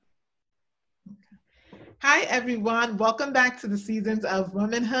Hi, everyone. Welcome back to the Seasons of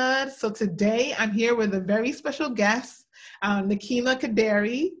Womanhood. So today I'm here with a very special guest, Nikeema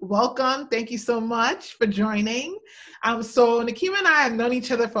Kaderi. Welcome. Thank you so much for joining. So Nikeema and I have known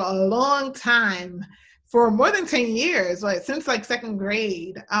each other for a long time, for more than 10 years, like since like second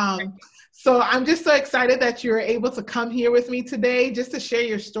grade. So I'm just so excited that you're able to come here with me today just to share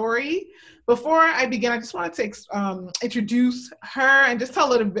your story. Before I begin, I just wanted to introduce her and just tell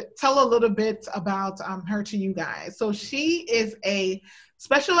a little bit about her to you guys. So she is a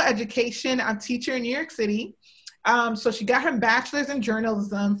special education teacher in New York City. So she got her bachelor's in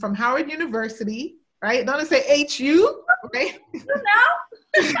journalism from Howard University, right? Don't say HU, right?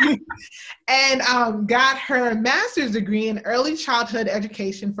 And got her master's degree in early childhood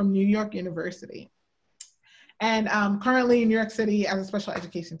education from New York University. And currently in New York City as a special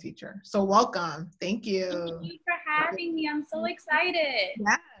education teacher. So welcome. Thank you. Thank you for having me. I'm so excited.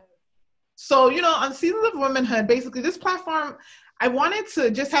 Yeah. So, on Seasons of Womanhood, basically this platform, I wanted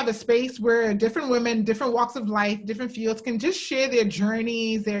to just have a space where different women, different walks of life, different fields can just share their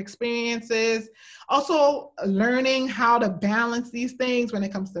journeys, their experiences, also learning how to balance these things when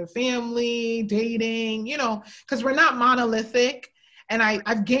it comes to family, dating, because we're not monolithic. And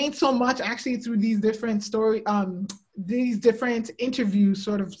I've gained so much actually through these different these different interviews,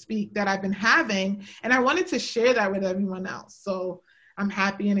 sort of speak, that I've been having. And I wanted to share that with everyone else. So I'm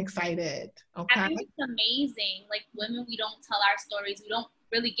happy and excited. Okay. I think it's amazing. Like women, we don't tell our stories. We don't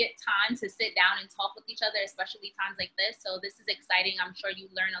really get time to sit down and talk with each other, especially times like this. So this is exciting. I'm sure you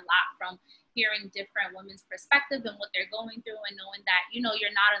learn a lot from hearing different women's perspective and what they're going through, and knowing that, you're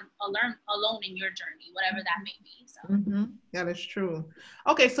not alone in your journey, whatever that may be. So That is true.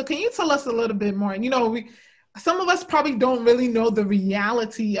 Okay. So can you tell us a little bit more? Some of us probably don't really know the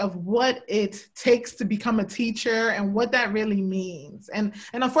reality of what it takes to become a teacher and what that really means. And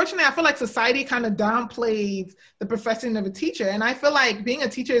unfortunately, I feel like society kind of downplays the profession of a teacher. And I feel like being a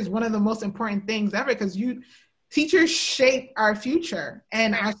teacher is one of the most important things ever, because teachers shape our future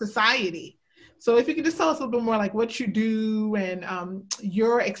and our society. So if you could just tell us a little bit more like what you do and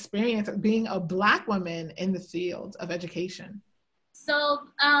your experience of being a Black woman in the field of education. So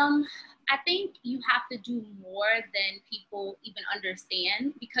I think you have to do more than people even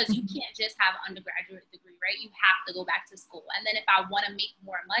understand, because you can't just have an undergraduate degree, right? You have to go back to school. And then if I want to make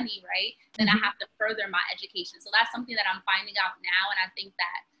more money, right, then I have to further my education. So that's something that I'm finding out now. And I think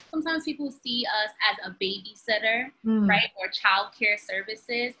that sometimes people see us as a babysitter, right, or child care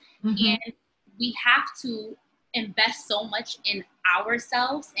services. And we have to invest so much in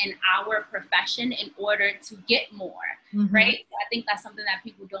ourselves and our profession in order to get more, right? So I think that's something that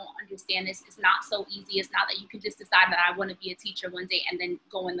people don't understand. It's not so easy. It's not that you can just decide that I want to be a teacher one day and then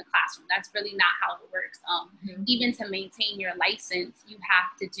go in the classroom. That's really not how it works. Even to maintain your license, you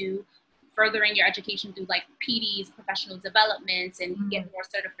have to do furthering your education through like PDs, professional developments, and get more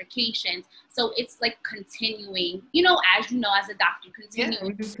certifications. So it's like continuing, as a doctor,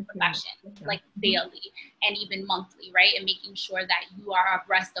 continuing your profession like daily and even monthly, right? And making sure that you are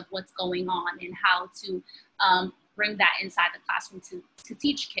abreast of what's going on and how to bring that inside the classroom to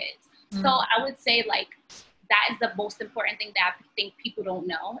teach kids. So I would say like that is the most important thing that I think people don't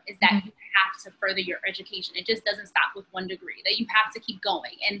know, is that you have to further your education. It just doesn't stop with one degree, that you have to keep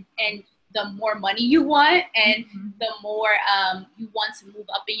going. And the more money you want, and the more you want to move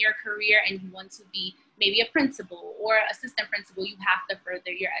up in your career, and you want to be maybe a principal or assistant principal, you have to further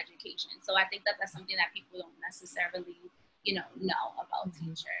your education. So I think that that's something that people don't necessarily, know about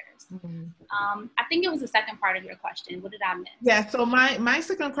teachers. I think it was the second part of your question. What did I miss? Yeah, so my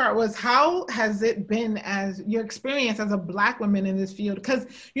second part was, how has it been as your experience as a Black woman in this field? Because,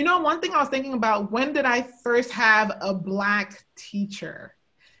 one thing I was thinking about, when did I first have a Black teacher?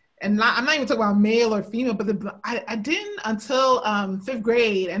 And I'm not even talking about male or female, but I didn't until fifth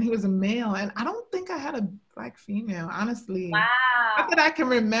grade, and he was a male. And I don't think I had a Black female, honestly. Wow. Not that I can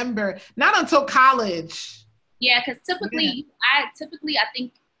remember. Not until college. Yeah, because typically I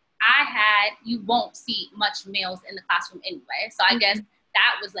think you won't see much males in the classroom anyway. So I guess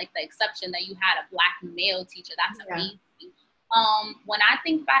that was like the exception, that you had a Black male teacher. That's amazing. When I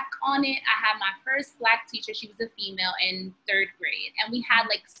think back on it, I had my first Black teacher. She was a female in third grade, and we had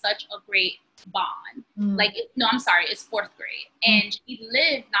like such a great bond. It's fourth grade, and she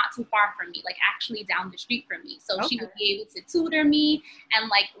lived not too far from me, like actually down the street from me. So she would be able to tutor me. And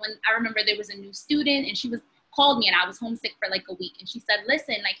like when I remember there was a new student, and she called me, and I was homesick for like a week, and she said,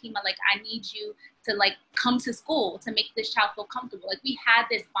 "Listen, Nikeema, like I need you to like come to school to make this child feel comfortable." Like we had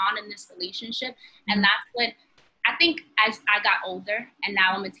this bond in this relationship, and that's when I think as I got older and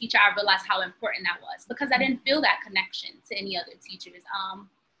now I'm a teacher, I realized how important that was, because I didn't feel that connection to any other teachers.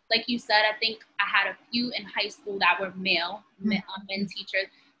 like you said, I think I had a few in high school that were men teachers,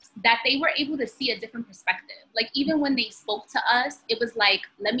 that they were able to see a different perspective. Like even when they spoke to us, it was like,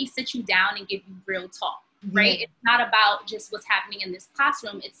 let me sit you down and give you real talk, right? It's not about just what's happening in this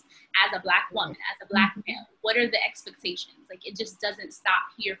classroom. It's as a Black woman, as a Black male, what are the expectations? Like it just doesn't stop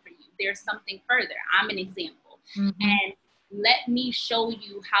here for you. There's something further. I'm an example. And let me show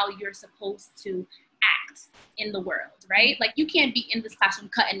you how you're supposed to act in the world, right? Like you can't be in this classroom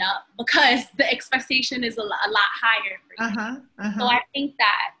cutting up because the expectation is a lot higher for you. So I think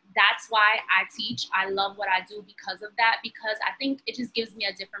that that's why I teach. I love what I do because of that, because I think it just gives me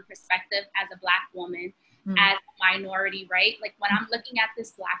a different perspective as a Black woman, as a minority, right? Like when I'm looking at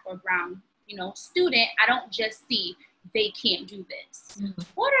this Black or brown, you know, student, I don't just see they can't do this.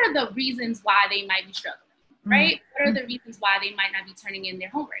 What are the reasons why they might be struggling? Right? What are the reasons why they might not be turning in their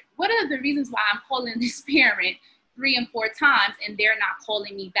homework? What are the reasons why I'm calling this parent 3 and 4 times and they're not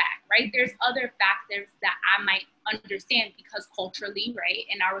calling me back, right? There's other factors that I might understand because culturally, right,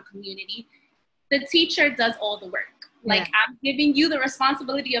 in our community, the teacher does all the work. Like I'm giving you the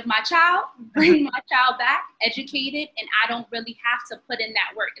responsibility of my child, bring my child back, educated, and I don't really have to put in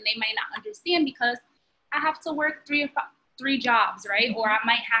that work. And they might not understand because I have to work 3 jobs, right? Or I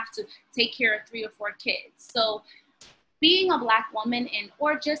might have to take care of 3 or 4 kids. So being a Black woman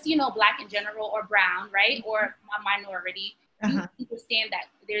or just, you know, Black in general or brown, right? Or a minority, you understand that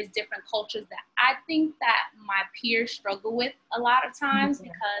there's different cultures that I think that my peers struggle with a lot of times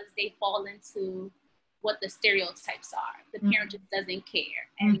because they fall into what the stereotypes are. The parent just doesn't care.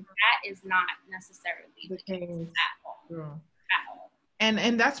 And that is not necessarily the case at all. At all.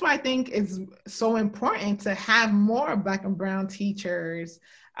 And that's why I think it's so important to have more Black and brown teachers,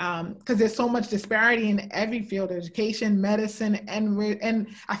 because there's so much disparity in every field, education, medicine, and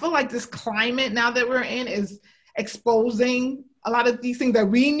I feel like this climate now that we're in is exposing a lot of these things that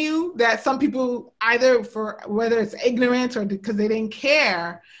we knew that some people either for whether it's ignorance or because they didn't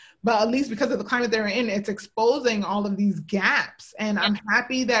care, but at least because of the climate they're in, it's exposing all of these gaps. And I'm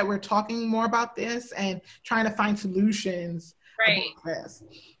happy that we're talking more about this and trying to find solutions. This.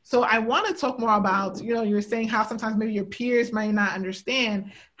 So I want to talk more about, you know, you were saying how sometimes maybe your peers might not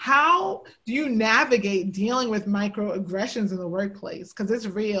understand. How do you navigate dealing with microaggressions in the workplace? Because it's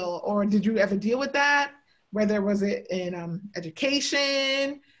real. Or did you ever deal with that? Whether was it in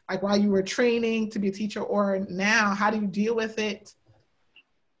education, like while you were training to be a teacher, or now, how do you deal with it?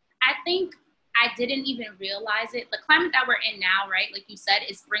 I think I didn't even realize it. The climate that we're in now, right, like you said,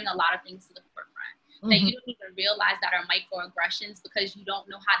 is bring a lot of things to the forefront. That you don't even realize that are microaggressions because you don't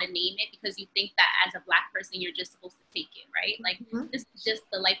know how to name it, because you think that as a Black person, you're just supposed to take it, right? Like this is just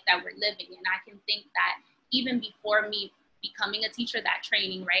the life that we're living. And I can think that even before me becoming a teacher, that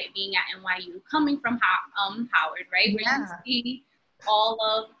training, right, being at NYU, coming from Howard, right, where you see all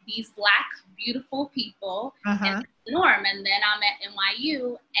of these Black, beautiful people, and that's the norm. And then I'm at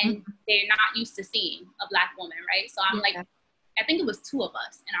NYU and they're not used to seeing a Black woman, right? So I'm like, I think it was 2 of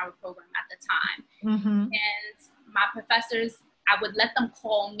us in our program at the time. And my professors, I would let them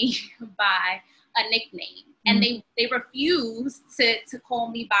call me by a nickname. And they refused to call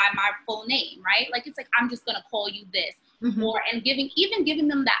me by my full name, right? Like, it's like, I'm just going to call you this. And giving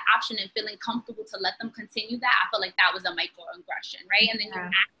them that option and feeling comfortable to let them continue that, I feel like that was a microaggression, right? And then you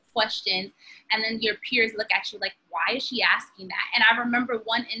ask questions, and then your peers look at you like, why is she asking that? And I remember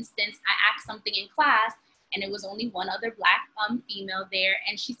one instance, I asked something in class, and it was only one other Black female there.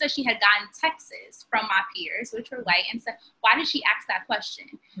 And she said she had gotten texts from my peers, which were white, and said, why did she ask that question?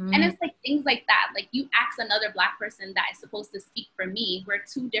 And it's like things like that. Like you ask another Black person that is supposed to speak for me. We're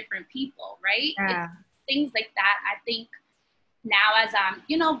 2 different people, right? It's things like that. I think now as I'm,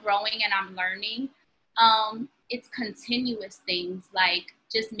 you know, growing and I'm learning, it's continuous things like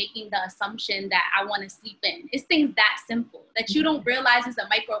just making the assumption that I want to sleep in. It's things that simple that you don't realize is a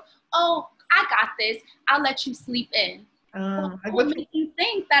micro, oh, I got this, I'll let you sleep in. What would make you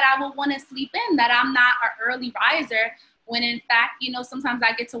think that I would want to sleep in, that I'm not an early riser, when in fact, you know, sometimes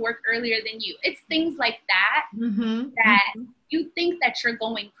I get to work earlier than you. It's things like that that you think that you're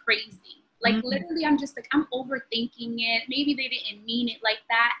going crazy. Like literally, I'm just like, I'm overthinking it. Maybe they didn't mean it like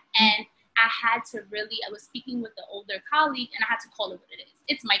that. And I had to really, I was speaking with the older colleague and I had to call it what it is.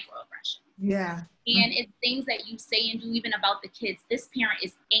 It's microaggression. And it's things that you say and do even about the kids. This parent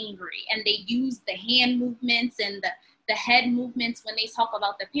is angry and they use the hand movements and the head movements when they talk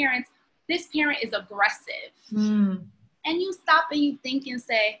about the parents. This parent is aggressive. And you stop and you think and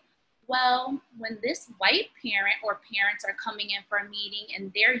say, well, when this white parent or parents are coming in for a meeting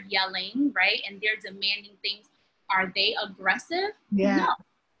and they're yelling, right, and they're demanding things, are they aggressive? No.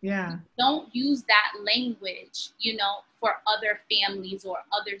 Yeah. Don't use that language, you know, for other families or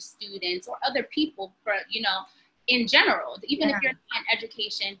other students or other people, for, you know, in general, even if you're not in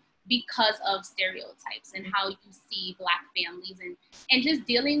education, because of stereotypes and how you see Black families, and just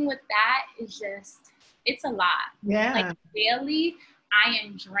dealing with that is just, it's a lot. Yeah. Like daily, I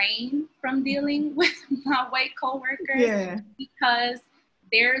am drained from dealing with my white coworkers because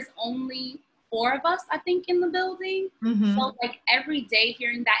there's only 4 of us, I think, in the building. So like every day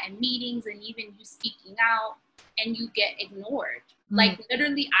hearing that in meetings and even you speaking out and you get ignored. Like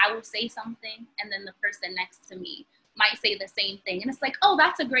literally I will say something and then the person next to me might say the same thing. And it's like, oh,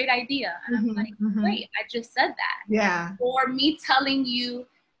 that's a great idea. And I'm like, wait, I just said that. Yeah. Or me telling you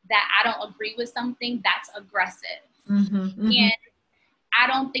that I don't agree with something, that's aggressive. And I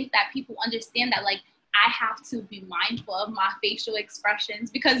don't think that people understand that, like, I have to be mindful of my facial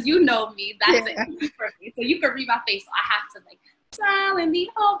expressions because you know me, that's it for me. So you can read my face. So I have to like smile and be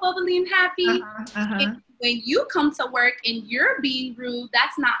all bubbly and happy. And when you come to work and you're being rude,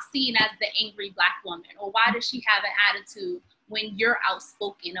 that's not seen as the angry Black woman. Or why does she have an attitude when you're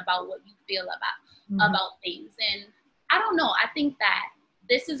outspoken about what you feel about things? And I don't know. I think that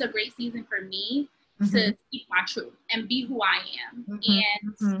this is a great season for me to speak my truth and be who I am.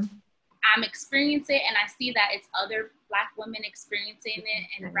 And I'm experiencing it, and I see that it's other Black women experiencing it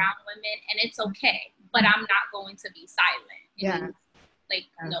and brown women, and it's okay. But I'm not going to be silent. Like,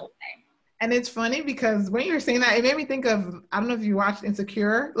 no way. And it's funny because when you were saying that, it made me think of, I don't know if you watched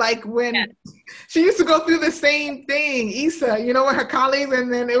Insecure, like when she used to go through the same thing, Issa, you know, with her colleagues,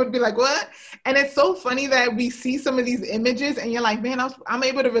 and then it would be like, what? And it's so funny that we see some of these images and you're like, man, I'm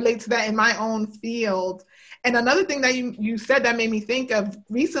able to relate to that in my own field. And another thing that you said that made me think of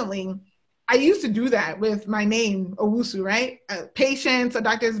recently, I used to do that with my name, Owusu, right? Patients or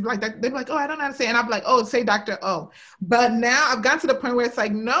doctors like that, they'd be like, oh, I don't know how to say it. And I'm like, oh, say Dr. O. But now I've gotten to the point where it's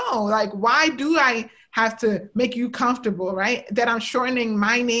like, no, like, why do I have to make you comfortable, right? That I'm shortening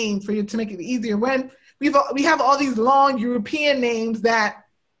my name for you to make it easier when we have all these long European names that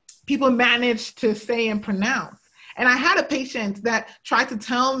people manage to say and pronounce. And I had a patient that tried to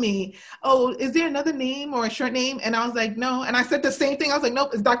tell me, oh, is there another name or a short name? And I was like, no. And I said the same thing. I was like,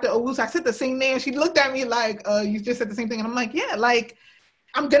 nope, it's Dr. Owusu. I said the same name. She looked at me like, you just said the same thing. And I'm like, yeah, like,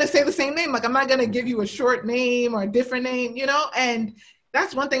 I'm going to say the same name. Like, I'm not going to give you a short name or a different name, you know? And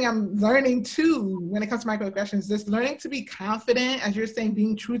that's one thing I'm learning too when it comes to microaggressions, just learning to be confident, as you're saying,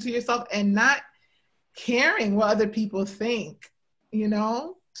 being true to yourself and not caring what other people think, you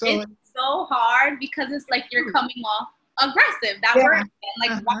know? So it's so hard because it's like you're coming off aggressive. That word again.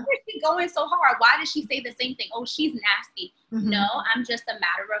 Like, why is she going so hard? Why does she say the same thing? Oh, she's nasty. No, I'm just a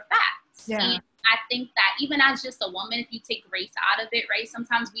matter of fact. And I think that even as just a woman, if you take race out of it, right?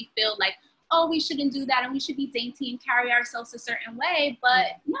 Sometimes we feel like, oh, we shouldn't do that and we should be dainty and carry ourselves a certain way.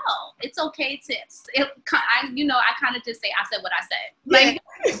 But no, it's okay to, I kind of just say, I said what I said. Like,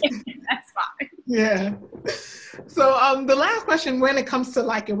 that's fine. Yeah. So the last question when it comes to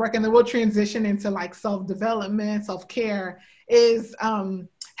like your work, and then we'll transition into like self-development, self-care, is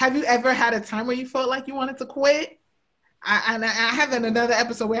have you ever had a time where you felt like you wanted to quit? I have another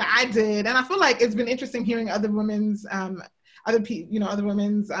episode where I did, and I feel like it's been interesting hearing other women's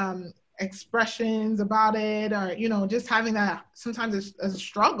expressions about it, or, you know, just having that sometimes it's a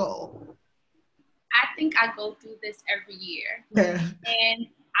struggle. I think I go through this every year. And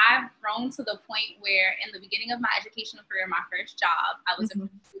I've grown to the point where in the beginning of my educational career, my first job, I was a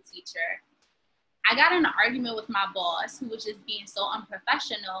preschool teacher. I got in an argument with my boss who was just being so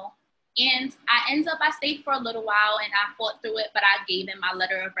unprofessional. And I stayed for a little while and I fought through it, but I gave him my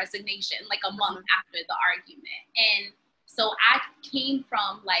letter of resignation like a month after the argument. And so I came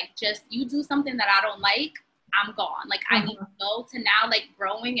from like, just you do something that I don't like, I'm gone. Like I need to go to now like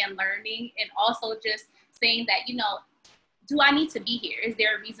growing and learning, and also just saying that, you know, do I need to be here? Is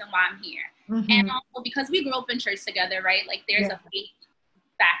there a reason why I'm here? And also because we grew up in church together, right? Like there's a faith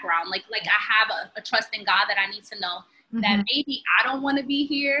background. Like I have a trust in God that I need to know that maybe I don't want to be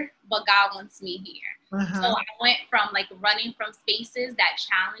here, but God wants me here. So I went from like running from spaces that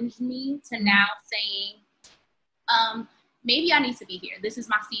challenged me to now saying, maybe I need to be here. This is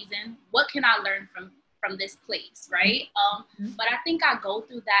my season. What can I learn from this place, right? But I think I go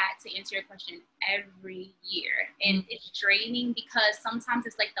through that, to answer your question, every year. And it's draining because sometimes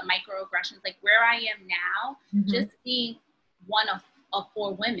it's like the microaggressions, like where I am now, just being one of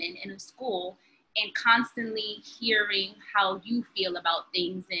 4 women in a school and constantly hearing how you feel about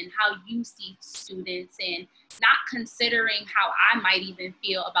things and how you see students and not considering how I might even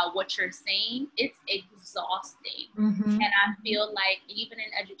feel about what you're saying, it's exhausting. And I feel like even in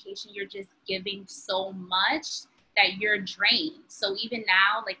education, you're just giving so much that you're drained. So even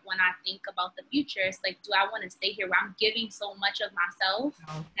now, like when I think about the future, it's like, do I want to stay here where I'm giving so much of myself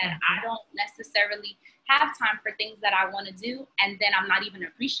that I don't necessarily have time for things that I want to do, and then I'm not even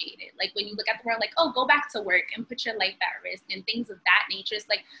appreciated? Like when you look at the world, like, oh, go back to work and put your life at risk and things of that nature. It's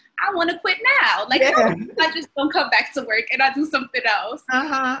like, I want to quit now. Like, no, I just don't come back to work and I do something else. So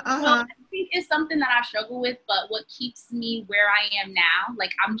I think it's something that I struggle with, but what keeps me where I am now,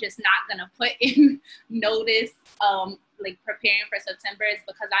 like I'm just not gonna put in notice, like preparing for September, is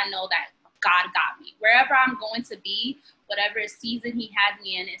because I know that God got me. Wherever I'm going to be, whatever season he has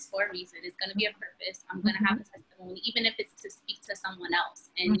me in is for a reason. It's going to be a purpose. I'm going to have a testimony, even if it's to speak to someone else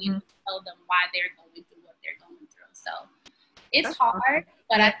and you tell them why they're going through what they're going through. So it's hard,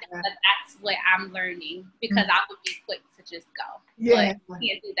 but I think that that's what I'm learning, because I would be quick to just go. Yeah. But I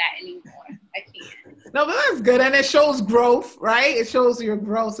can't do that anymore. I can't. No, but that's good. And it shows growth, right? It shows your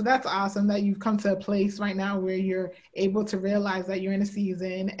growth. So that's awesome that you've come to a place right now where you're able to realize that you're in a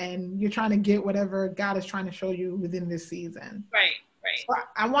season and you're trying to get whatever God is trying to show you within this season. Right. So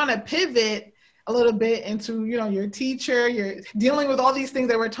I want to pivot a little bit into, your teacher, you're dealing with all these things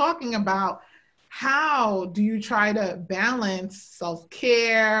that we're talking about. How do you try to balance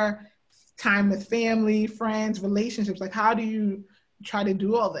self-care, time with family, friends, relationships? Like, how do you try to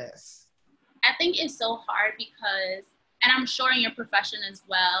do all this? I think it's so hard because, and I'm sure in your profession as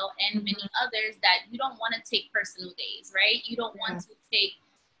well, and many others, that you don't want to take personal days, right? You don't want to take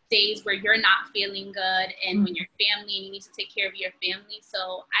days where you're not feeling good and when you're family and you need to take care of your family.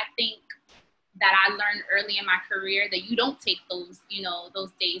 So I think that I learned early in my career that you don't take those,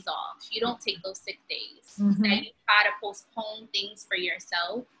 those days off. You don't take those sick days. That you try to postpone things for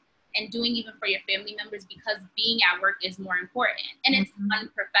yourself and doing even for your family members, because being at work is more important and it's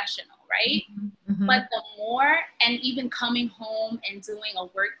unprofessional, right? But the more, and even coming home and doing a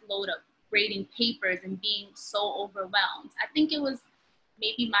workload of grading papers and being so overwhelmed. I think it was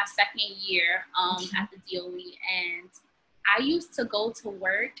maybe my second year at the DOE, and I used to go to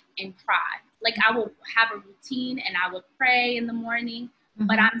work and cry. Like I would have a routine and I would pray in the morning,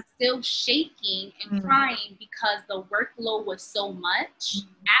 but I'm still shaking and crying because the workload was so much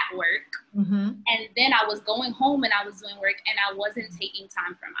at work. And then I was going home and I was doing work and I wasn't taking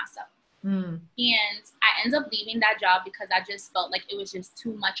time for myself. And I ended up leaving that job because I just felt like it was just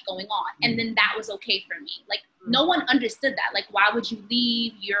too much going on. And then that was okay for me. Like no one understood that. Like, why would you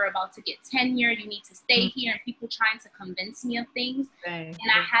leave? You're about to get tenure. You need to stay here. And people trying to convince me of things. And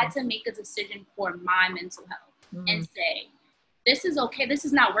I had to make a decision for my mental health and say, this is okay. This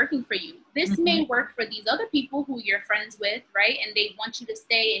is not working for you. This may work for these other people who you're friends with, right? And they want you to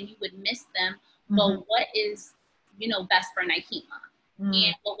stay and you would miss them. But what is, best for Nikeema?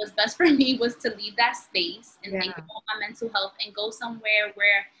 And what was best for me was to leave that space and think about my mental health and go somewhere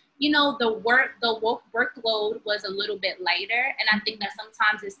where, the workload was a little bit lighter. And I think that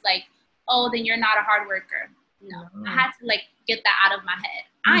sometimes it's like, oh, then you're not a hard worker. No, I had to get that out of my head.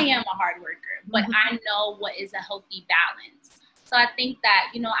 I am a hard worker, but I know what is a healthy balance. So I think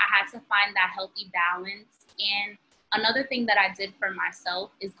that, I had to find that healthy balance. And another thing that I did for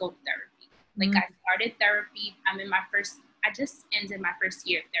myself is go to therapy. Like I started therapy. I just ended my first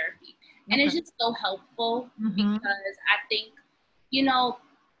year of therapy. And it's just so helpful because I think,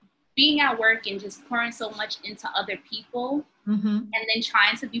 being at work and just pouring so much into other people and then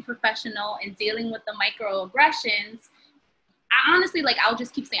trying to be professional and dealing with the microaggressions, I honestly, I'll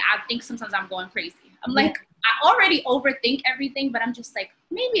just keep saying, I think sometimes I'm going crazy. I'm like, I already overthink everything, but I'm just like,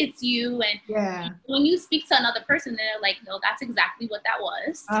 maybe it's you. And when you speak to another person, they're like, no, that's exactly what that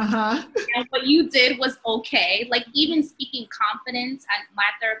was. And what you did was okay. Like even speaking confidence, and my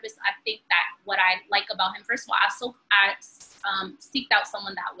therapist, I think that what I like about him, first of all, I seeked out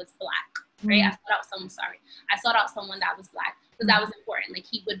someone that was Black, right? I sought out someone that was Black because that was important. Like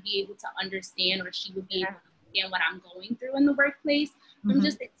he would be able to understand, or she would be able to understand what I'm going through in the workplace from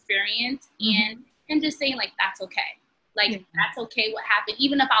just experience and just saying that's okay. That's okay what happened.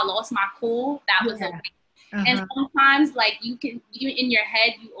 Even if I lost my cool, that was okay. And sometimes you in your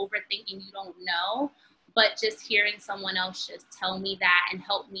head, you overthink and you don't know, but just hearing someone else just tell me that and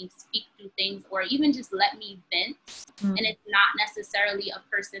help me speak through things, or even just let me vent. And it's not necessarily a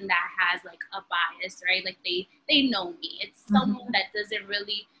person that has a bias, right? They know me. It's someone that doesn't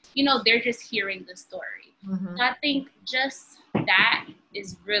really, they're just hearing the story. So I think just that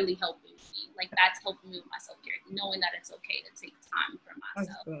is really helping me. That's helping me with my self-care, knowing that it's okay to take time for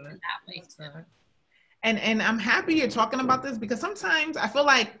myself in that way too. And I'm happy you're talking about this, because sometimes I feel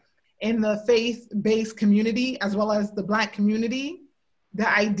like in the faith-based community, as well as the Black community, the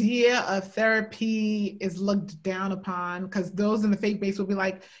idea of therapy is looked down upon, because those in the faith base will be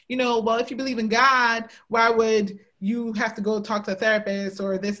like, well, if you believe in God, why would you have to go talk to a therapist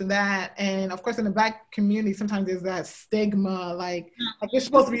or this and that? And of course, in the Black community, sometimes there's that stigma, like you're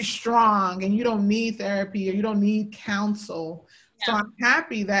supposed to be strong and you don't need therapy or you don't need counsel. So Yeah. I'm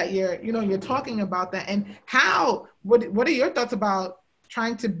happy that you're talking about that. And what are your thoughts about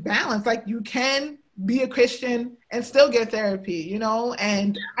trying to balance? Like, you can be a Christian and still get therapy,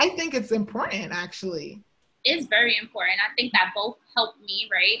 and I think it's important, actually. It's very important. I think that both help me,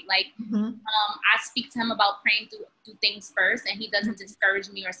 right? Like, I speak to him about praying through things first, and he doesn't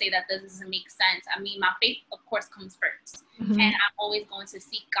discourage me or say that this doesn't make sense. I mean, my faith, of course, comes 1st, and I'm always going to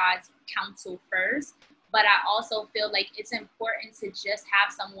seek God's counsel first. But I also feel like it's important to just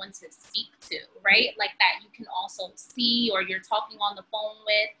have someone to speak to, right? Like that you can also see or you're talking on the phone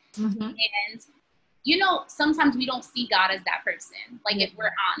with. And sometimes we don't see God as that person. Like, if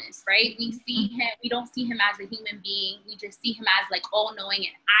we're honest, right? We see him, we don't see him as a human being. We just see him as like all-knowing,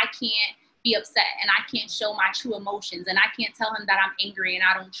 and I can't be upset and I can't show my true emotions and I can't tell him that I'm angry and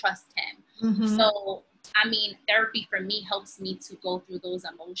I don't trust him. So, I mean, therapy for me helps me to go through those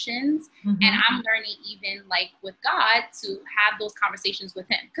emotions. And I'm learning, even like with God, to have those conversations with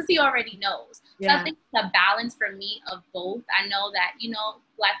him because he already knows. So I think the balance for me of both. I know that,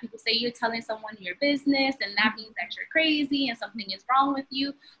 Black people say you're telling someone your business and that means that you're crazy and something is wrong with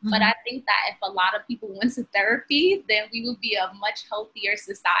you. But I think that if a lot of people went to therapy, then we would be a much healthier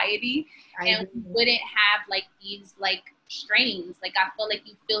society. And we wouldn't have like these like strains. Like, I feel like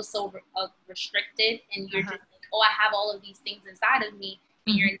you feel so restricted and you're just like, oh, I have all of these things inside of me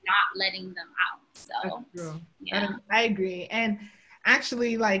and you're not letting them out. So yeah. I agree. And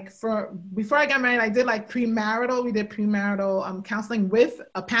actually, like, before I got married, I did like we did premarital counseling with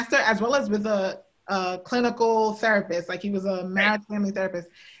a pastor as well as with a clinical therapist. Like, he was a marriage family therapist.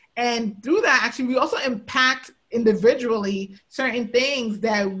 And through that, actually, we also impact individually certain things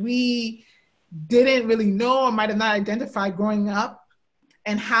that we didn't really know or might have not identified growing up,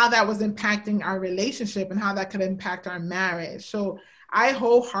 and how that was impacting our relationship and how that could impact our marriage. So I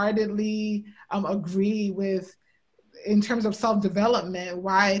wholeheartedly agree with, in terms of self-development,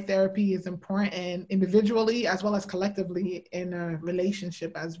 why therapy is important individually as well as collectively in a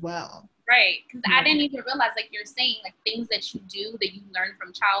relationship as well. Right, because I didn't even realize, like you're saying, like things that you do that you learn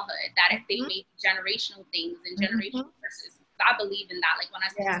from childhood, that if they make generational things and generational curses. I believe in that. Like, when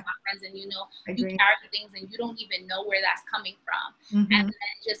I speak to my friends and you carry things and you don't even know where that's coming from. And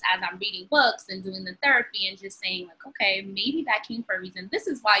then just as I'm reading books and doing the therapy and just saying like, okay, maybe that came for a reason. This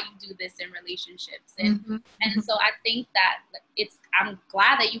is why you do this in relationships. And so I think that I'm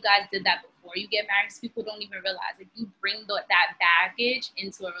glad that you guys did that before you get married, because people don't even realize if you bring that baggage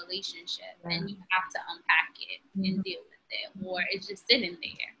into a relationship and you have to unpack it and deal with it, or it's just sitting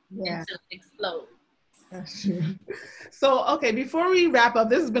there until it explodes. That's true. So, okay, before we wrap up,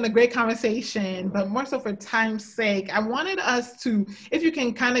 this has been a great conversation, but more so for time's sake, I wanted us to, if you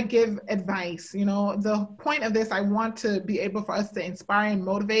can kind of give advice, the point of this, I want to be able for us to inspire and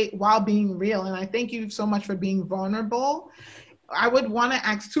motivate while being real. And I thank you so much for being vulnerable. I would want to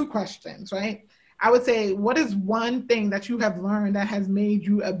ask 2 questions, right? I would say, what is one thing that you have learned that has made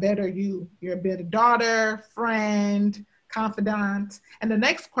you a better you? You're a better daughter, friend, confidant. And the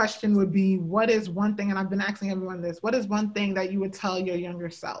next question would be, what is one thing, and I've been asking everyone this, what is one thing that you would tell your younger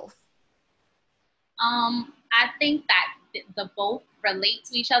self? I think that the both relate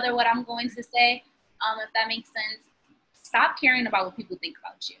to each other, what I'm going to say, if that makes sense. Stop caring about what people think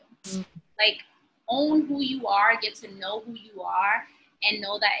about you. Like, own who you are, get to know who you are, and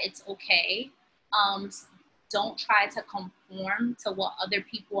know that it's okay. Don't try to conform to what other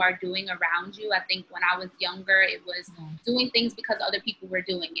people are doing around you. I think when I was younger, it was doing things because other people were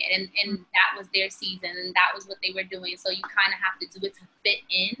doing it, and that was their season, and that was what they were doing. So you kind of have to do it to fit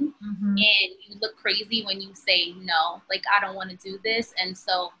in, and you look crazy when you say no, like, I don't want to do this. And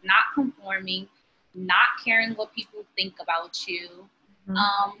so not conforming, not caring what people think about you,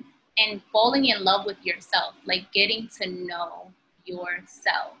 and falling in love with yourself, like getting to know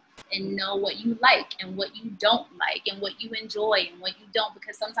yourself and know what you like and what you don't like and what you enjoy and what you don't,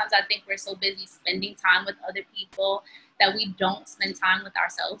 because sometimes I think we're so busy spending time with other people that we don't spend time with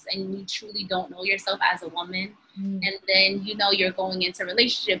ourselves, and you truly don't know yourself as a woman. And then you're going into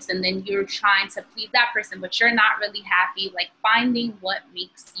relationships and then you're trying to please that person, but you're not really happy. Like, finding what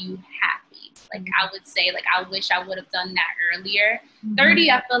makes you happy. Like, I would say, like, I wish I would have done that earlier. 30,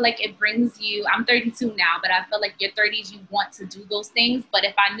 I feel like it brings you, I'm 32 now, but I feel like your 30s, you want to do those things. But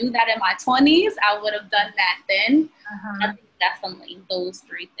if I knew that in my 20s, I would have done that then. I think definitely those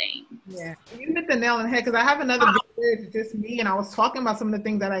three things. Yeah, you hit the nail on the head because I have another video, it's just me, and I was talking about some of the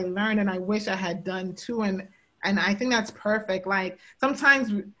things that I learned and I wish I had done too, and I think that's perfect. Like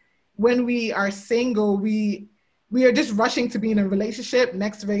sometimes when we are single, we are just rushing to be in a relationship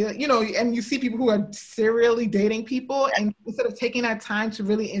next to, you know, and you see people who are serially dating people, and instead of taking that time to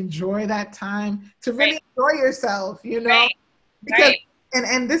really enjoy that time, to really enjoy yourself, you know, because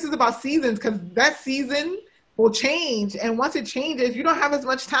and this is about seasons, because that season will change, and once it changes, you don't have as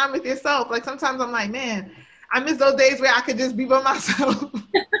much time with yourself. Like sometimes I'm like, man, I miss those days where I could just be by myself.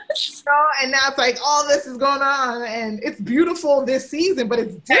 You know? And now it's like all this is going on, and it's beautiful this season, but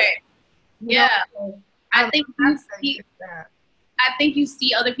it's different. Yeah, so, I think you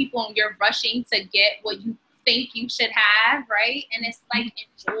see other people and you're rushing to get what you think you should have, right? And it's like,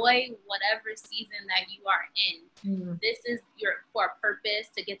 enjoy whatever season that you are in. This is for a purpose,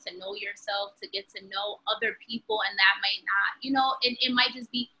 to get to know yourself, to get to know other people, and that might not, you know, it might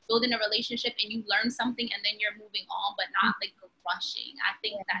just be building a relationship and you learn something and then you're moving on, but not like rushing. I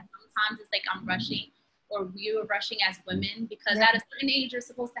think that sometimes it's like I'm rushing, or we were rushing as women, because at a certain age you're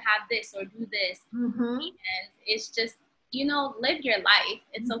supposed to have this or do this, and it's just, you know, live your life.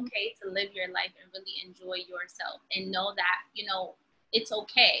 It's okay to live your life and really enjoy yourself, and know that, you know, it's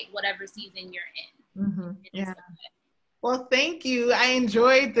okay whatever season you're in. Yeah. Well, thank you. I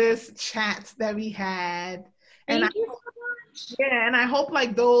enjoyed this chat that we had. Thank you so much. Yeah, and I hope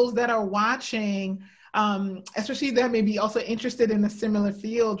like those that are watching, especially that may be also interested in a similar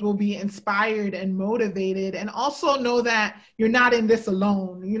field, will be inspired and motivated, and also know that you're not in this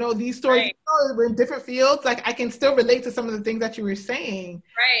alone. You know, these stories, you know, we're in different fields. Like I can still relate to some of the things that you were saying.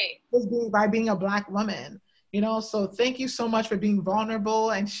 Just by being a Black woman, you know, so thank you so much for being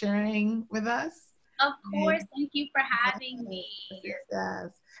vulnerable and sharing with us. Of course. Thank you for having me.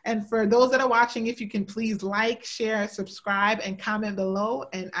 Yes. And for those that are watching, if you can please like, share, subscribe, and comment below,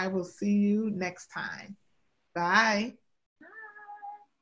 and I will see you next time. Bye.